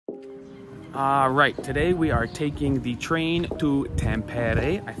Right, today we are taking the train to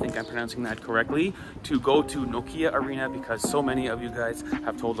Tampere, I think I'm pronouncing that correctly, to go to Nokia Arena because so many of you guys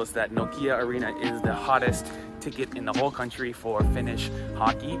have told us that Nokia Arena is the hottest ticket in the whole country for Finnish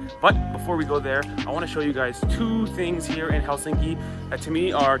hockey. But before we go there, I want to show you guys two things here in Helsinki that to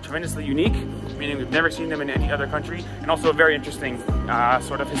me are tremendously unique, meaning we've never seen them in any other country, and also very interesting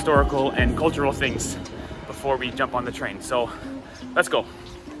sort of historical and cultural things before we jump on the train. So let's go.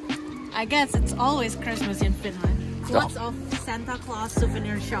 I guess it's always Christmas in Finland. Lots of Santa Claus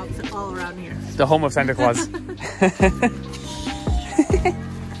souvenir shops all around here. The home of Santa Claus.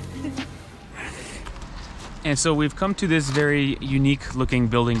 And so we've come to this very unique looking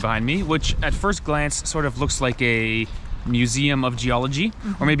building behind me, which at first glance sort of looks like a museum of geology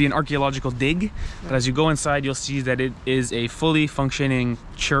or maybe an archaeological dig. But as you go inside, you'll see that it is a fully functioning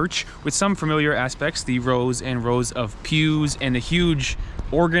church with some familiar aspects, the rows and rows of pews and a huge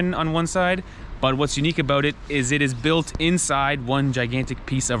organ on one side. But what's unique about it is built inside one gigantic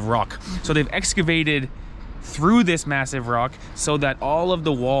piece of rock. So they've excavated through this massive rock so that all of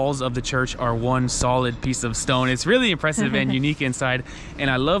the walls of the church are one solid piece of stone. It's really impressive and unique inside. And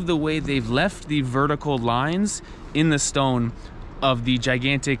I love the way they've left the vertical lines in the stone of the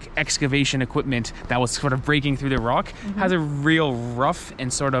gigantic excavation equipment that was sort of breaking through the rock. Has a real rough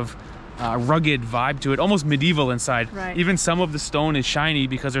and sort of rugged vibe to it, almost medieval inside. Right. Even some of the stone is shiny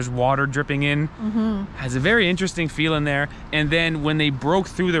because there's water dripping in. Has a very interesting feel in there. And then when they broke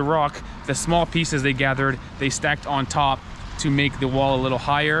through the rock, the small pieces they gathered, they stacked on top to make the wall a little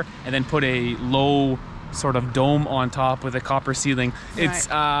higher, and then put a low sort of dome on top with a copper ceiling. Right.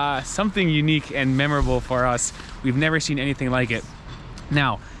 It's something unique and memorable for us. We've never seen anything like it.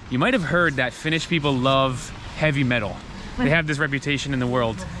 Now, you might have heard that Finnish people love heavy metal. They have this reputation in the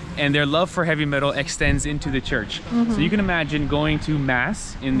world, and their love for heavy metal extends into the church. So you can imagine going to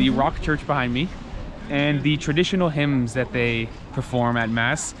mass in the rock church behind me, and the traditional hymns that they perform at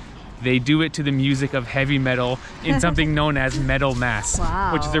mass, they do it to the music of heavy metal in something known as metal mass.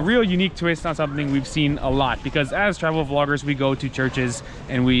 Wow. Which is a real unique twist on something we've seen a lot, because as travel vloggers we go to churches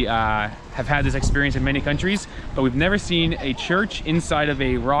and we have had this experience in many countries, but we've never seen a church inside of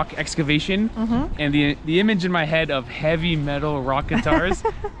a rock excavation. And the image in my head of heavy metal rock guitars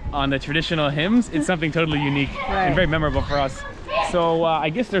on the traditional hymns, it's something totally unique and very memorable for us. So I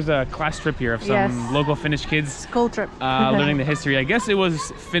guess there's a class trip here of some local Finnish kids. School trip. Learning the history. I guess it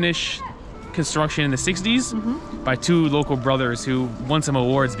was Finnish construction in the 60s by two local brothers who won some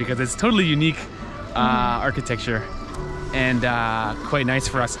awards because it's totally unique architecture and quite nice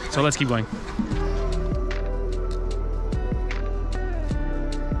for us. So let's keep going.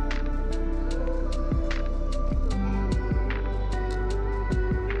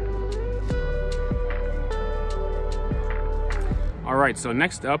 Alright, so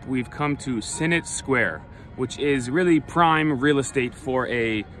next up we've come to Senate Square, which is really prime real estate for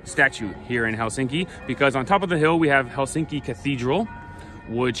a statue here in Helsinki, because on top of the hill we have Helsinki Cathedral,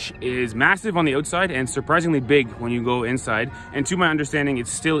 which is massive on the outside and surprisingly big when you go inside. And to my understanding,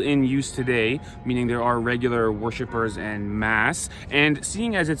 it's still in use today, meaning there are regular worshippers and mass. And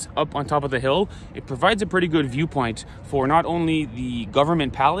seeing as it's up on top of the hill, it provides a pretty good viewpoint for not only the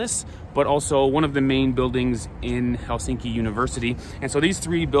government palace, but also one of the main buildings in Helsinki University. And so these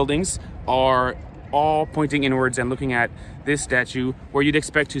three buildings are all pointing inwards and looking at this statue where you'd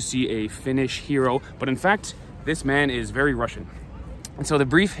expect to see a Finnish hero, but in fact, this man is very Russian. And so the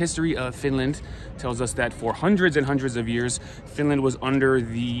brief history of Finland tells us that for hundreds and hundreds of years, Finland was under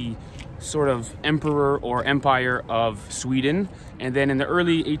the sort of emperor or empire of Sweden. And then in the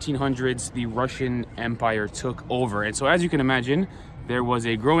early 1800s, the Russian Empire took over. And so as you can imagine, there was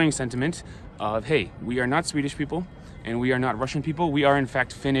a growing sentiment of, hey, we are not Swedish people and we are not Russian people. We are in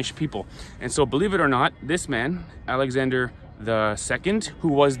fact Finnish people. And so believe it or not, this man, Alexander II, who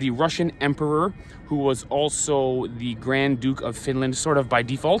was the Russian emperor, who was also the Grand Duke of Finland, sort of by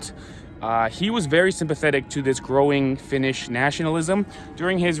default. He was very sympathetic to this growing Finnish nationalism.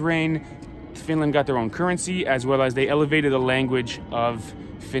 During his reign, Finland got their own currency, as well as they elevated the language of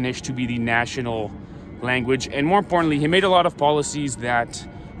Finnish to be the national language. And more importantly, he made a lot of policies that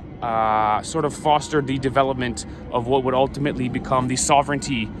sort of fostered the development of what would ultimately become the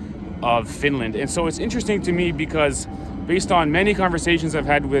sovereignty of Finland. And so it's interesting to me because based on many conversations I've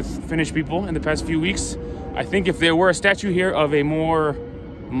had with Finnish people in the past few weeks, I think if there were a statue here of a more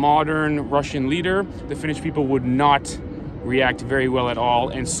modern Russian leader, the Finnish people would not react very well at all.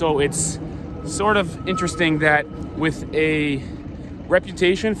 And so it's sort of interesting that with a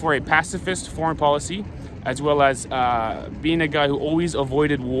reputation for a pacifist foreign policy, as well as being a guy who always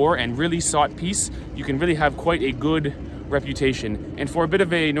avoided war and really sought peace, you can really have quite a good reputation. And for a bit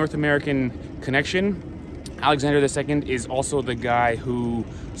of a North American connection, Alexander II is also the guy who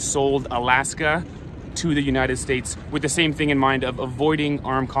sold Alaska to the United States with the same thing in mind of avoiding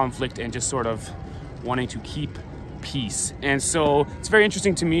armed conflict and just sort of wanting to keep peace. And so it's very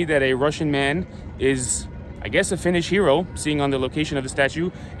interesting to me that a Russian man is, I guess, a Finnish hero, seeing on the location of the statue,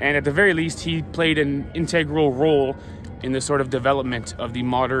 and at the very least he played an integral role in the sort of development of the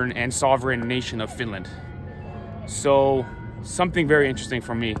modern and sovereign nation of Finland. So something very interesting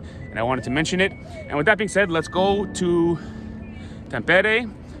for me, and I wanted to mention it. And with that being said, let's go to Tampere,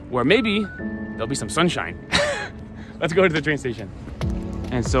 where maybe there'll be some sunshine. Let's go to the train station.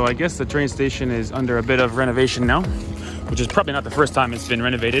 And so I guess the train station is under a bit of renovation now, which is probably not the first time it's been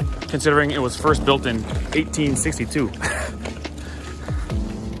renovated, considering it was first built in 1862.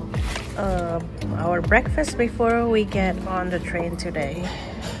 Our breakfast before we get on the train today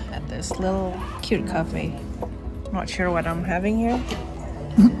at this little cute cafe. Not sure what I'm having here.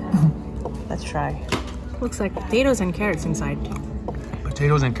 Let's try. Looks like potatoes and carrots inside.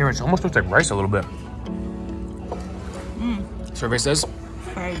 Potatoes and carrots, almost looks like rice a little bit. Survey says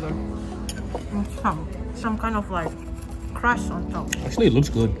very good. Some kind of like crust on top. actually it looks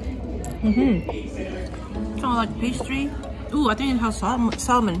good. Kind of like pastry. Ooh, I think it has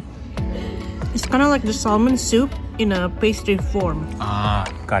salmon. It's kind of like the salmon soup in a pastry form. Ah,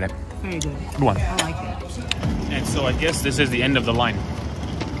 got it. Very good. Good one. I like it. And so I guess this is the end of the line.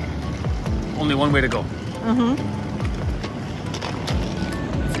 Only one way to go.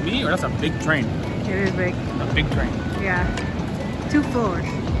 It's me, or that's a big train? It is big. A big train. Yeah. 2 floors.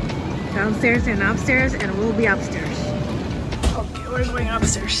 Downstairs and upstairs, and we'll be upstairs. Okay, we're going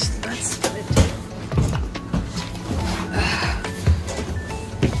upstairs. That's it.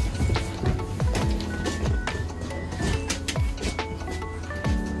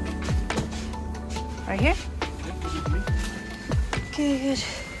 Right here? Good.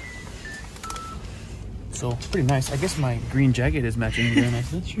 So it's pretty nice. I guess my green jacket is matching very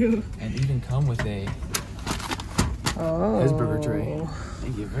nicely. True. And even come with a Hesburger tray.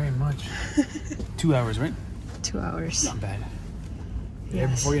 Thank you very much. 2 hours, right? 2 hours. Not bad. Yes. Yeah,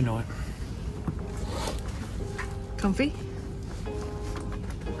 before you know it. Comfy?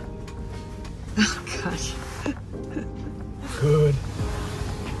 Oh gosh. Good.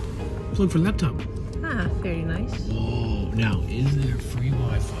 Plug for laptop. Ah, very nice. Whoa. Now, is there free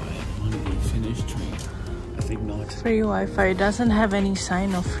Wi-Fi on the Finnish train? I think not. Free Wi-Fi doesn't have any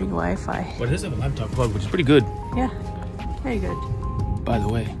sign of free Wi-Fi. But it does have a laptop plug, which is pretty good. Yeah, very good. By the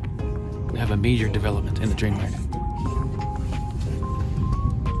way, we have a major development in the train ride.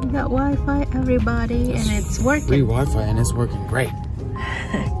 We got Wi-Fi, everybody, and it's working. Free Wi-Fi, and it's working great.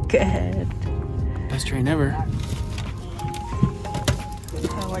 Good. Best train ever.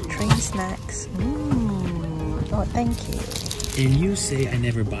 Our train snacks. Oh, thank you. And you say I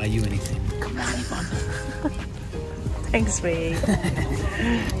never buy you anything. Come on. Thanks, babe.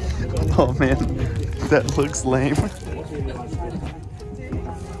 Oh man, that looks lame.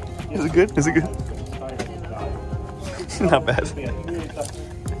 Is it good? Is it good? Not bad.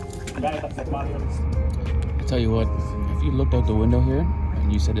 I tell you what, if you looked out the window here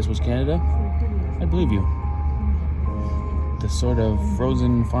and you said this was Canada, I'd believe you. The sort of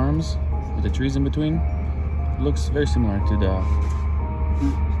frozen farms with the trees in between looks very similar to the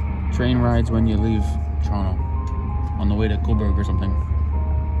train rides when you leave Toronto on the way to Coburg or something.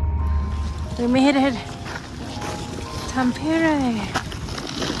 We made it. Tampere.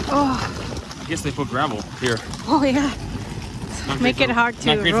 Oh. I guess they put gravel here. Oh yeah. Make it hard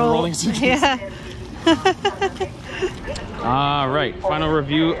to roll. Yeah. All right, final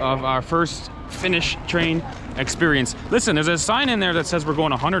review of our first Finnish train experience. Listen, there's a sign in there that says we're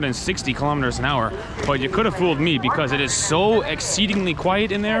going 160 kilometers an hour, but you could have fooled me because it is so exceedingly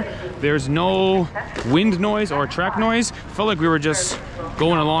quiet in there. There's no wind noise or track noise. Felt like we were just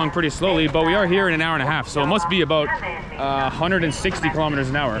going along pretty slowly, but we are here in an hour and a half, so it must be about 160 kilometers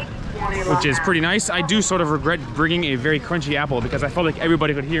an hour, which is pretty nice. I do sort of regret bringing a very crunchy apple because I felt like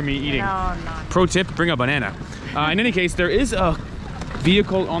everybody could hear me eating. No. Pro tip, bring a banana. In any case, there is a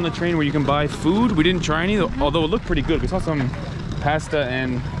vehicle on the train where you can buy food. We didn't try any, although it looked pretty good. We saw some pasta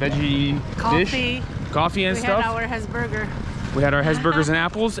and veggie dish, coffee and stuff. We had our Hesburger. We had our Hesburgers and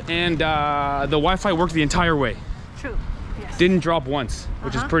apples, and the Wi-Fi worked the entire way. True. Yes. Didn't drop once,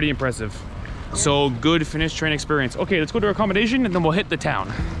 which is pretty impressive. So good Finnish train experience. Okay, let's go to our accommodation and then we'll hit the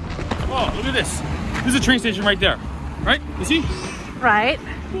town. Oh, look at this. This is a train station right there. Right? You see? Right.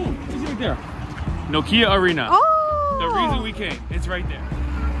 Cool. You see right there. Nokia Arena. Oh! The reason we came. It's right there.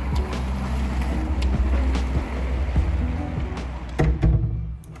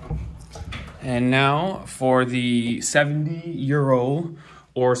 And now for the €70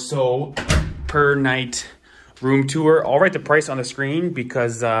 or so per night room tour. I'll write the price on the screen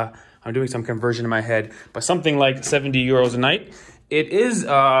because I'm doing some conversion in my head, but something like €70 a night. It is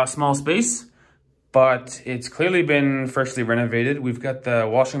a small space, but it's clearly been freshly renovated. We've got the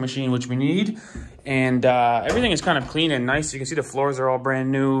washing machine, which we need, and everything is kind of clean and nice. You can see the floors are all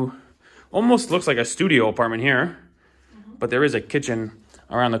brand new. Almost looks like a studio apartment here, but there is a kitchen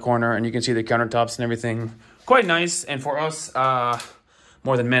around the corner, and you can see the countertops and everything. Quite nice, and for us,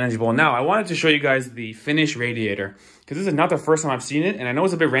 more than manageable. Now, I wanted to show you guys the Finnish radiator, because this is not the first time I've seen it, and I know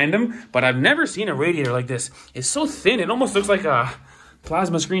it's a bit random, but I've never seen a radiator like this. It's so thin, it almost looks like a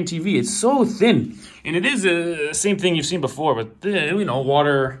plasma screen TV. It's so thin, and it is the same thing you've seen before, but you know,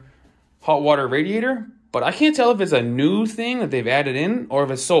 hot water radiator. But I can't tell if it's a new thing that they've added in, or if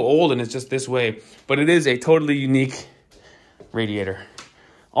it's so old and it's just this way. But it is a totally unique radiator.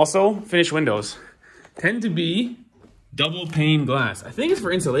 Also, Finnish windows tend to be double pane glass. I think it's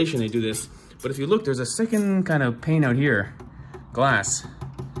for insulation they do this, but if you look, there's a second kind of pane out here, glass,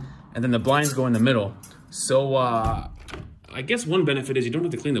 and then the blinds go in the middle. So I guess one benefit is you don't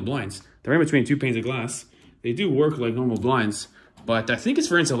have to clean the blinds. They're in between two panes of glass. They do work like normal blinds, but I think it's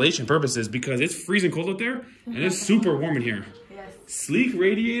for insulation purposes because it's freezing cold out there and it's super warm in here. Yes. Sleek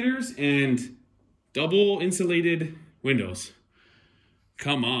radiators and double insulated windows.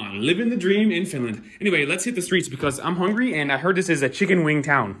 Come on, living the dream in Finland. Anyway, let's hit the streets because I'm hungry and I heard this is a chicken wing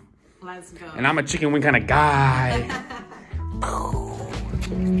town. Let's go. And I'm a chicken wing kind of guy.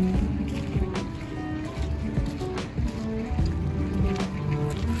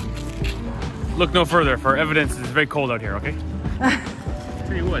 Look no further for evidence it's very cold out here, okay?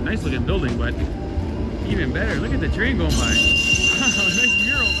 Tell you what, nice looking building, but even better, look at the train going by. Nice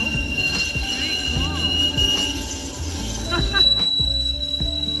mural, no?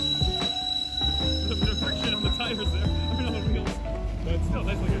 The friction on the tires there, I mean on the wheels, but it's still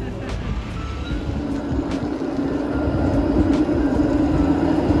nice looking.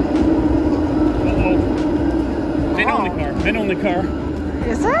 Uh-oh. Men only car.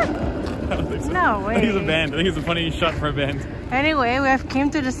 Is it? So. No way. I think it's a band. I think it's a funny shot for a band. Anyway, we have came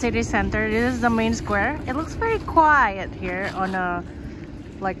to the city center. This is the main square. It looks very quiet here on a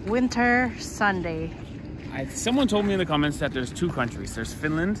like winter Sunday. Someone told me in the comments that there's two countries. There's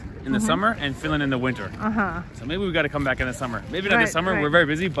Finland in the summer and Finland in the winter. So maybe we got to come back in the summer. Maybe not this summer. We're very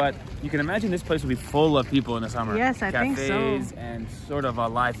busy, but you can imagine this place will be full of people in the summer. Yes, I think so. Cafes and sort of a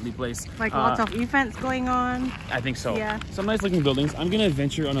lively place. Like lots of events going on. I think so. Yeah. Some nice looking buildings. I'm going to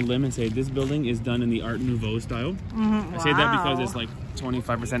venture on a limb and say this building is done in the Art Nouveau style. I say that because it's like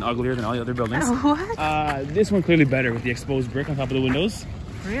 25% uglier than all the other buildings. What? This one clearly better with the exposed brick on top of the windows.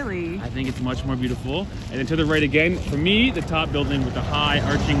 Really? I think it's much more beautiful. And then to the right again, for me, the top building with the high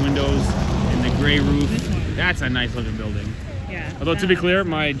arching windows and the gray roof, that's a nice looking building. Yeah. Although to be clear,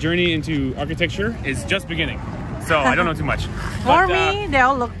 my journey into architecture is just beginning. So I don't know too much. For me, they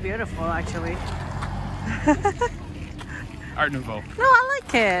all look beautiful actually. Art Nouveau. No, I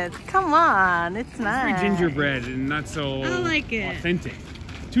like it. Come on, it's nice. Very gingerbread and not so I like it. authentic.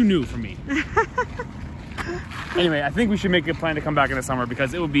 Too new for me. Anyway, I think we should make a plan to come back in the summer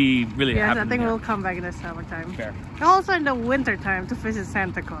because it will be really Yes, happening. I think there. we'll come back in the summertime. Fair. And also in the winter time to visit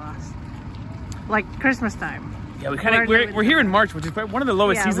Santa Claus. Like Christmas time. Yeah, we're here in March, which is one of the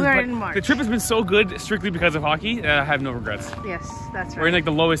lowest seasons. We're but in March. The trip has been so good strictly because of hockey. I have no regrets. Yes, that's right. We're in like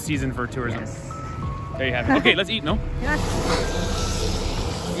the lowest season for tourism. Yes. There you have it. Okay, let's eat, no? Yes.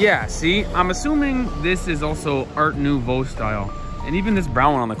 Yeah, see, I'm assuming this is also Art Nouveau style. And even this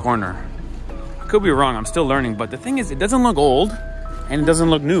brown one on the corner. Could be wrong, I'm still learning, but the thing is, it doesn't look old and it doesn't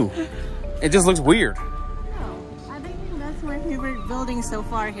look new. It just looks weird. No, I think that's my favorite building so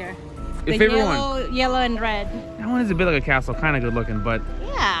far here. Your favorite one? Yellow and red. That one is a bit like a castle, kind of good looking, but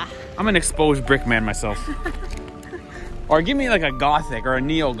yeah. I'm an exposed brick man myself. Or give me like a gothic or a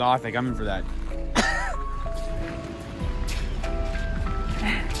neo-gothic, I'm in for that.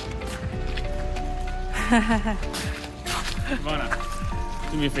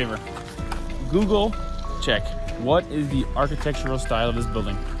 Ivana, do me a favor. Google check. What is the architectural style of this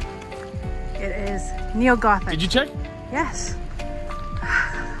building? It is neo-Gothic. Did you check? Yes.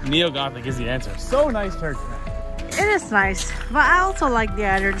 Neo-Gothic is the answer. So nice church. It is nice, but I also like the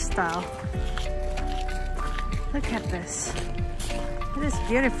other style. Look at this. It is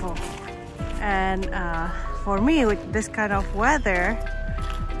beautiful. And for me, with this kind of weather,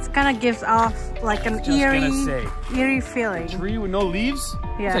 it kind of gives off like an eerie feeling. Tree with no leaves?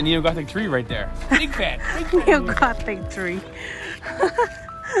 Yeah. It's a neo-Gothic tree right there. Big fan. Neo-Gothic tree.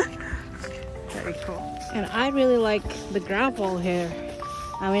 Very cool. And I really like the gravel here.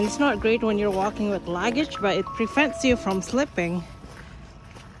 I mean, it's not great when you're walking with luggage, but it prevents you from slipping.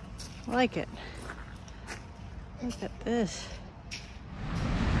 I like it. Look at this.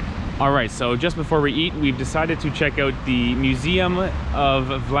 All right, so just before we eat, we've decided to check out the Museum of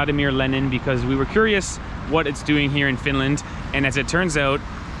Vladimir Lenin because we were curious what it's doing here in Finland. And as it turns out,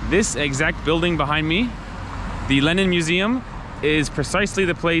 this exact building behind me, the Lenin Museum, is precisely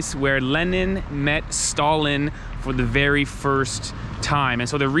the place where Lenin met Stalin for the very first time. And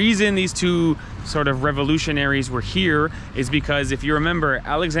so the reason these two sort of revolutionaries were here is because, if you remember,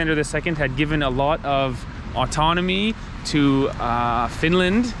 Alexander II had given a lot of autonomy to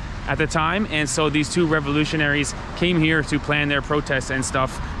Finland at the time, and so these two revolutionaries came here to plan their protests and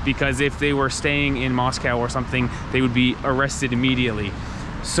stuff, because if they were staying in Moscow or something, they would be arrested immediately.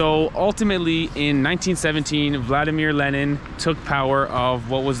 So ultimately in 1917, Vladimir Lenin took power of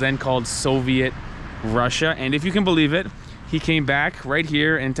what was then called Soviet Russia, and if you can believe it, he came back right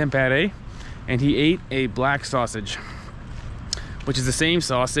here in Tampere and he ate a black sausage, which is the same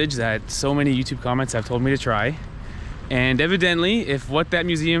sausage that so many YouTube comments have told me to try. And evidently, if what that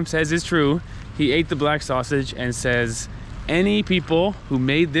museum says is true, he ate the black sausage and says, any people who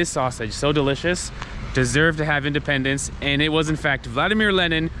made this sausage so delicious deserve to have independence. And it was in fact Vladimir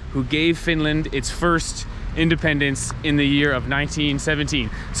Lenin who gave Finland its first independence in the year of 1917.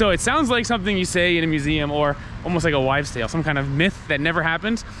 So it sounds like something you say in a museum, or almost like a wives' tale, some kind of myth that never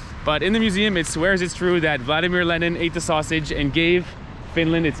happened. But in the museum, it swears it's true that Vladimir Lenin ate the sausage and gave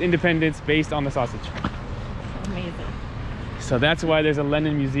Finland its independence based on the sausage. Amazing. So that's why there's a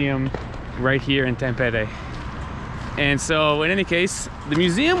Lenin museum right here in Tampere. And so in any case, the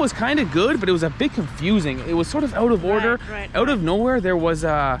museum was kind of good, but it was a bit confusing. It was sort of out of order. Out of nowhere, there was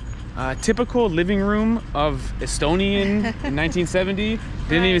a typical living room of Estonian in 1970.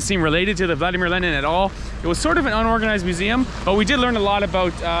 Didn't even seem related to the Vladimir Lenin at all. It was sort of an unorganized museum, but we did learn a lot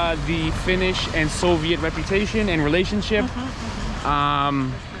about the Finnish and Soviet reputation and relationship.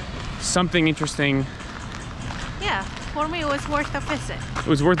 Something interesting. Yeah, for me it was worth a visit. It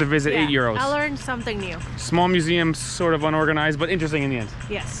was worth a visit, Yeah, €8. I learned something new. Small museum, sort of unorganized, but interesting in the end.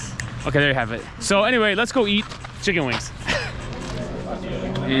 Yes. Okay, there you have it. So anyway, let's go eat chicken wings.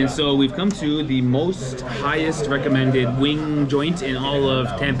 And so we've come to the most highest recommended wing joint in all of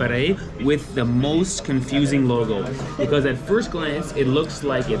Tampere with the most confusing logo. Because at first glance, it looks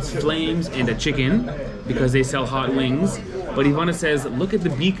like it's flames and a chicken because they sell hot wings. But Ivana says, look at the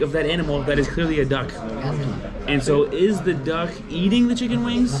beak of that animal, that is clearly a duck. And so is the duck eating the chicken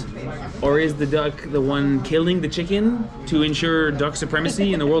wings? Or is the duck the one killing the chicken to ensure duck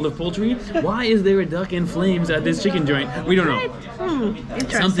supremacy in the world of poultry? Why is there a duck in flames at this chicken joint? We don't know.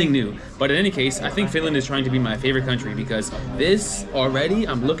 Something new. But in any case, I think Finland is trying to be my favorite country because this already,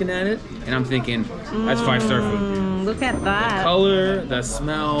 I'm looking at it and I'm thinking, that's 5-star food. Look at that. The color, the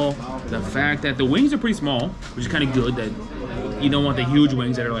smell, the fact that the wings are pretty small, which is kind of good, that you don't want the huge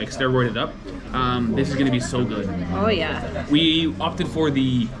wings that are like steroided up. This is gonna be so good. Oh yeah. We opted for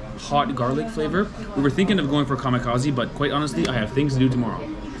the hot garlic flavor. We were thinking of going for kamikaze, but quite honestly, I have things to do tomorrow.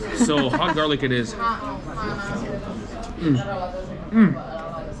 So hot garlic it is.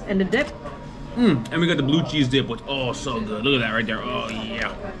 And the dip? And we got the blue cheese dip, which, oh, so good. Look at that right there. Oh,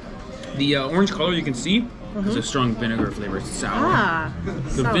 yeah. The orange color you can see is a strong vinegar flavor. It's sour.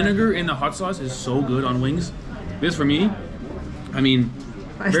 The vinegar in the hot sauce is so good on wings. This, for me, I mean,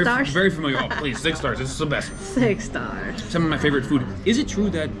 5 stars? Very familiar. Oh, please, 6 stars. This is the best. 6 stars. Some of my favorite food. Is it true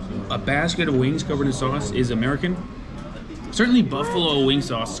that a basket of wings covered in sauce is American? Certainly buffalo wing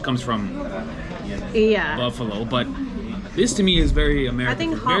sauce comes from Buffalo, but this to me is very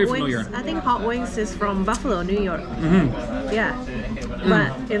American. Very familiar. I think hot wings is from Buffalo, New York. Yeah.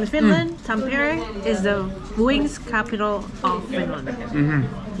 But in Finland, Tampere is the wings capital of Finland.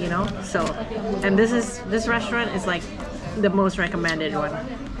 You know? So, and this restaurant is like the most recommended one.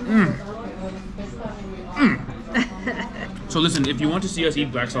 So listen, if you want to see us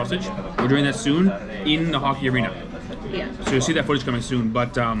eat black sausage, we're doing that soon in the hockey arena. Yeah. So you'll see that footage coming soon.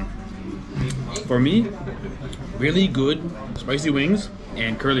 But for me, really good spicy wings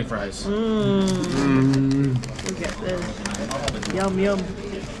and curly fries. Look at this. Yum yum.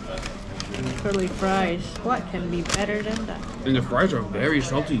 Curly fries. What can be better than that? And the fries are very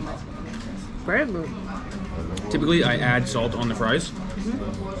salty. Very good. Typically, I add salt on the fries.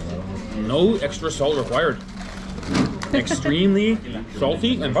 No extra salt required. Extremely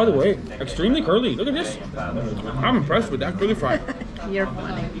salty, and by the way, extremely curly. Look at this. I'm impressed with that curly fry. You're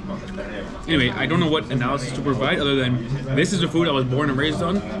funny. Anyway, I don't know what analysis to provide other than this is the food I was born and raised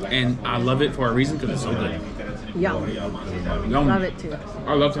on, and I love it for a reason because it's so good. Yum. Yum. Love it too.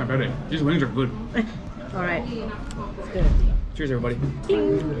 I love Tampere. These wings are good. All right. It's good. Cheers, everybody.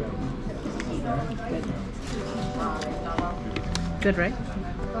 Good, right?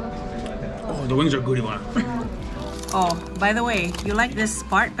 Oh, the wings are good, Ivana. Oh, by the way, you like this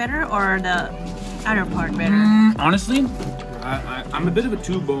part better or the other part better? Honestly, I'm a bit of a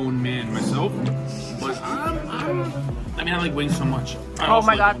two-bone man myself, but I mean, I like wings so much. Oh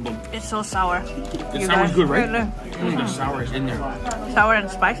my god, it's so sour. The sour's good, right? The sour is in there. Sour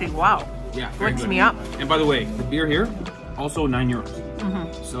and spicy, wow. Yeah, very Wakes good. me up. And by the way, the beer here, also €9.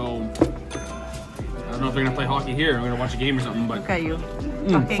 So, I don't know if they're gonna play hockey here. I'm gonna watch a game or something, but... Look at you,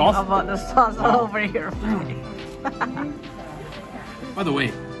 talking sauce? about the sauce all over your face. By the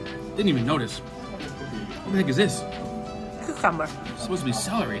way, didn't even notice. What the heck is this? Cucumber. It's supposed to be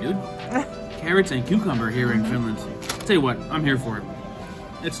celery, dude. Carrots and cucumber here in Finland. I'll tell you what, I'm here for it.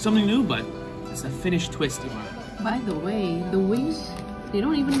 It's something new, but it's a Finnish twist. By the way, the wings, they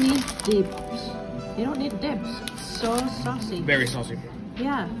don't even need dips. They don't need dips. It's so saucy. Very saucy.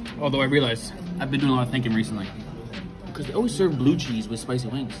 Yeah. Although I realized I've been doing a lot of thinking recently. Because they always serve blue cheese with spicy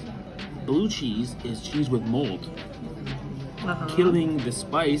wings. Blue cheese is cheese with mold. Killing the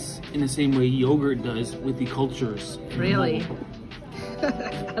spice in the same way yogurt does with the cultures. Really?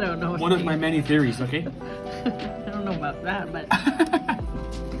 I don't know. One of my many theories, okay? I don't know about that, but...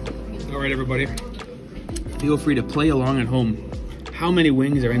 Alright, everybody. Feel free to play along at home. How many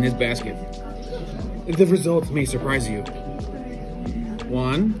wings are in this basket? The results may surprise you.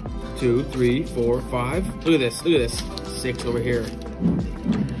 1, 2, 3, 4, 5. Look at this, look at this. 6 over here.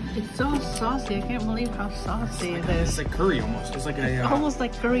 It's so saucy. I can't believe how saucy it is. It's like curry almost. It's like a... Almost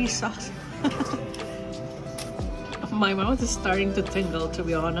like curry sauce. My mouth is starting to tingle, to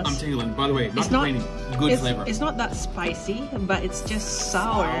be honest. I'm tingling. By the way, It's not complaining. Good flavor. It's not that spicy, but it's just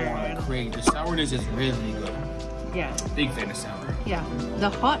sour. Great. The sourness is really good. Yeah. Big fan of sour. Yeah. The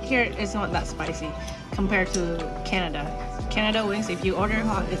hot here is not that spicy compared to Canada. Canada wings, if you order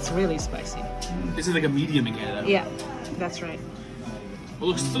hot, it's really spicy. This is like a medium in Canada. Yeah, that's right. Well,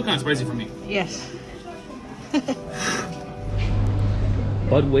 it looks still kind of spicy for me. Yes.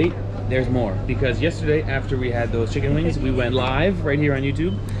 But wait, there's more. Because yesterday, after we had those chicken wings, we went live right here on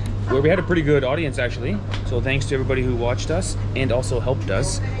YouTube, where we had a pretty good audience actually. So thanks to everybody who watched us and also helped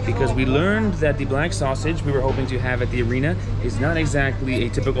us, because we learned that the black sausage we were hoping to have at the arena is not exactly a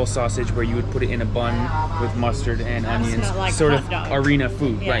typical sausage where you would put it in a bun with mustard and onions, not like sort of hot dog. arena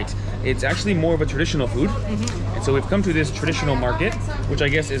food, Yeah. right? It's actually more of a traditional food. And so we've come to this traditional market, which I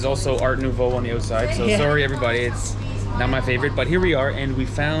guess is also Art Nouveau on the outside. So Yeah. sorry everybody, it's not my favorite, but here we are, and we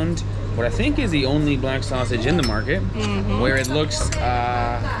found what I think is the only black sausage in the market, where it looks,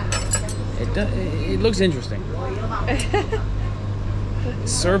 it looks interesting.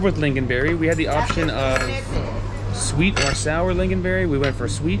 Served with lingonberry. We had the option of sweet or sour lingonberry. We went for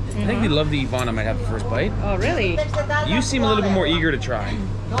sweet. I think we love the Ivana might have the first bite. Oh, really? You seem a little bit more eager to try.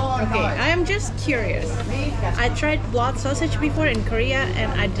 Okay, I am just curious. I tried blood sausage before in Korea and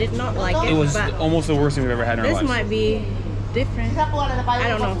I did not like it. It was but almost the worst thing we've ever had in our this lives. might be different. I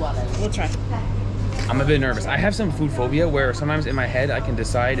don't know. We'll try. I'm a bit nervous. I have some food phobia where sometimes in my head I can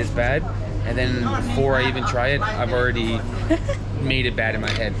decide it's bad, and then before I even try it, I've already made it bad in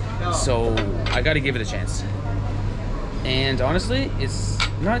my head. So I got to give it a chance. And honestly, it's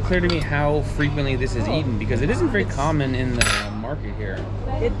not clear to me how frequently this is eaten, because it isn't very common in the market here.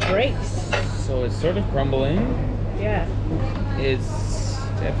 It breaks. So it's sort of crumbling. Yeah. It's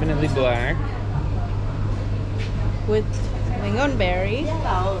definitely black. With lingonberry.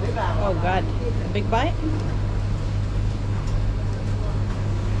 Oh god. A big bite?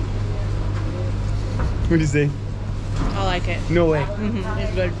 What do you say? I like it. No way.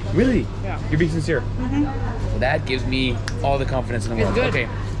 It's good. Really? Yeah. You're being sincere? That gives me all the confidence in the world. good. Okay, I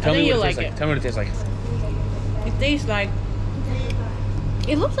tell me think what it you'll tastes like like. it. Tell me what it tastes like. It tastes like...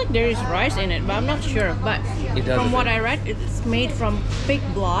 It looks like there is rice in it, but I'm not sure. But It does, from what doesn't I read, it's made from pig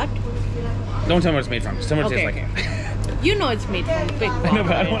blood. Don't tell me what it's made from. Just tell me what it Okay, tastes like. You know it's made from pig blood. No,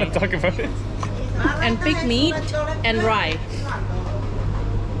 but I don't already. want to talk about it. And pig meat and rye.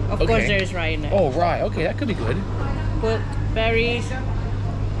 Of course Okay. there is rye in it. Oh, right. Okay, that could be good. Put berries.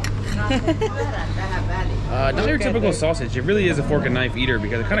 Not your Okay, typical good. sausage. It really is a fork and knife eater,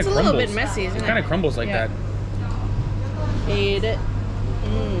 because it kind of It's a crumbles. little bit messy, isn't It it? kind of crumbles like Yeah. that. Eat it.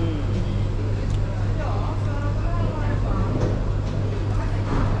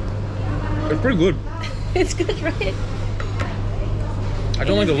 It's pretty good. It's good, right? I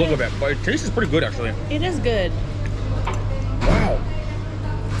don't like the look of it, but it tastes pretty good actually. It is good. Wow.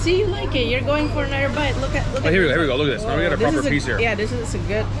 See, you like it. You're going for another bite. Look at. Oh, here we go. Look at this. Now we got a This proper is piece here. Yeah, this is a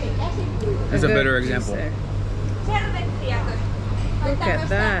good. This is a good better piece example. there. Look at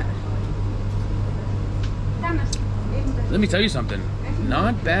that. Let me tell you something.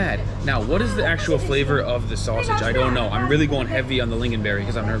 Not bad. Now, what is the actual flavor of the sausage? I don't know. I'm really going heavy on the lingonberry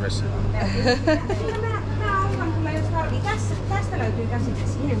because I'm nervous.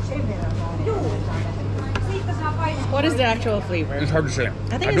 What is the actual flavor? It's hard to say.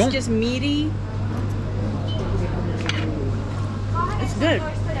 I think it's just meaty. It's good.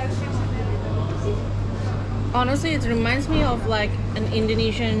 Honestly, it reminds me of like an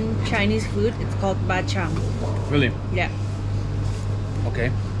Indonesian Chinese food. It's called bacang. Really? Yeah. Okay.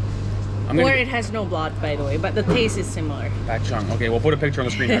 Where it has no blood, by the way, but the taste is similar. Bacang. Okay, we'll put a picture on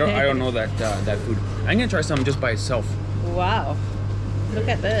the screen. I don't know that food. I'm gonna try some just by itself. Wow. Look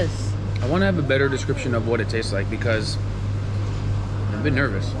at this. I want to have a better description of what it tastes like because I'm a bit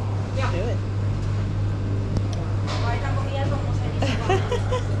nervous. Do it.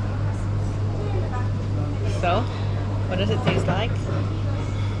 So, what does it taste like?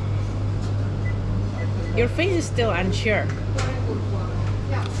 Your face is still unsure.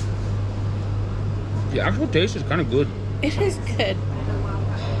 The actual taste is kind of good. It is good.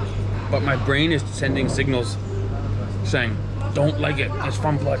 But my brain is sending signals saying, don't like it, it's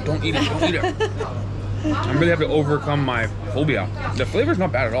from blood, don't eat it, don't eat it. I really have to overcome my phobia. The flavor's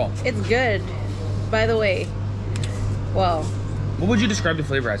not bad at all. It's good. By the way, well, what would you describe the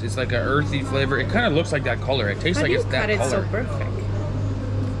flavor as? It's like an earthy flavor. It kind of looks like that color. It tastes like it's that color. How do you cut it so perfect?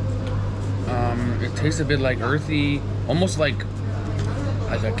 It tastes a bit like earthy, almost like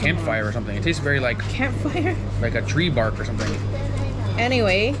a campfire or something. It tastes very like campfire, like a tree bark or something.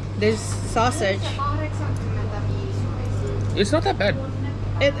 Anyway, this sausage, it's not that bad.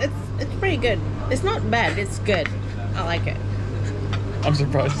 It's pretty good. It's not bad. It's good. I like it. I'm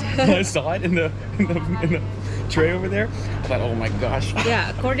surprised. When I saw it in the tray over there, I thought, oh my gosh. Yeah,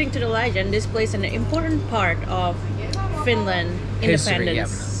 according to the legend, this plays an important part of Finland independence. History, yeah.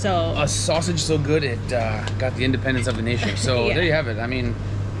 So a sausage so good it got the independence of the nation. So yeah. There you have it. I mean,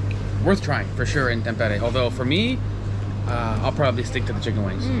 worth trying for sure in Tampere. Although for me, I'll probably stick to the chicken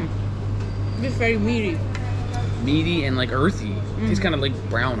wings. It's very meaty. Meaty and like earthy. It's kind of like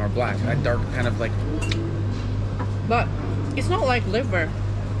brown or black. That dark kind of like. But it's not like liver.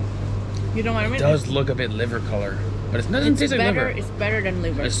 You know what I mean? It does look a bit liver color, but it doesn't taste like liver. It's better than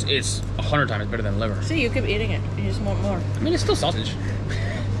liver. It's 100 times better than liver. See, you keep eating it. You just want more. I mean, it's still sausage.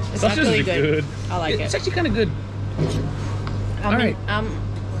 It's sausage actually is good. I like it. It's actually kind of good. I'm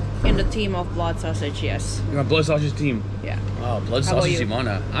in the team of blood sausage. Yes. You're a blood sausage team. Yeah. Oh, blood How about sausage you?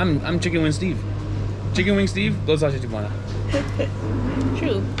 Timona. I'm chicken wing Steve. Chicken wing Steve, blood sausage Timona.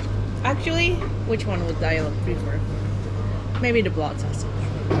 True. Actually, which one would I prefer? Maybe the blood sausage.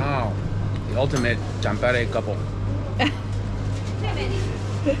 Wow. The ultimate Tampere couple.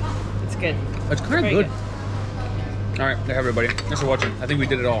 It's good. It's kind of good. All right, there, everybody. Thanks for watching. I think we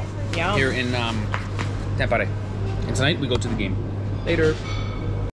did it all Yeah. here in Tampere. And tonight we go to the game. Later.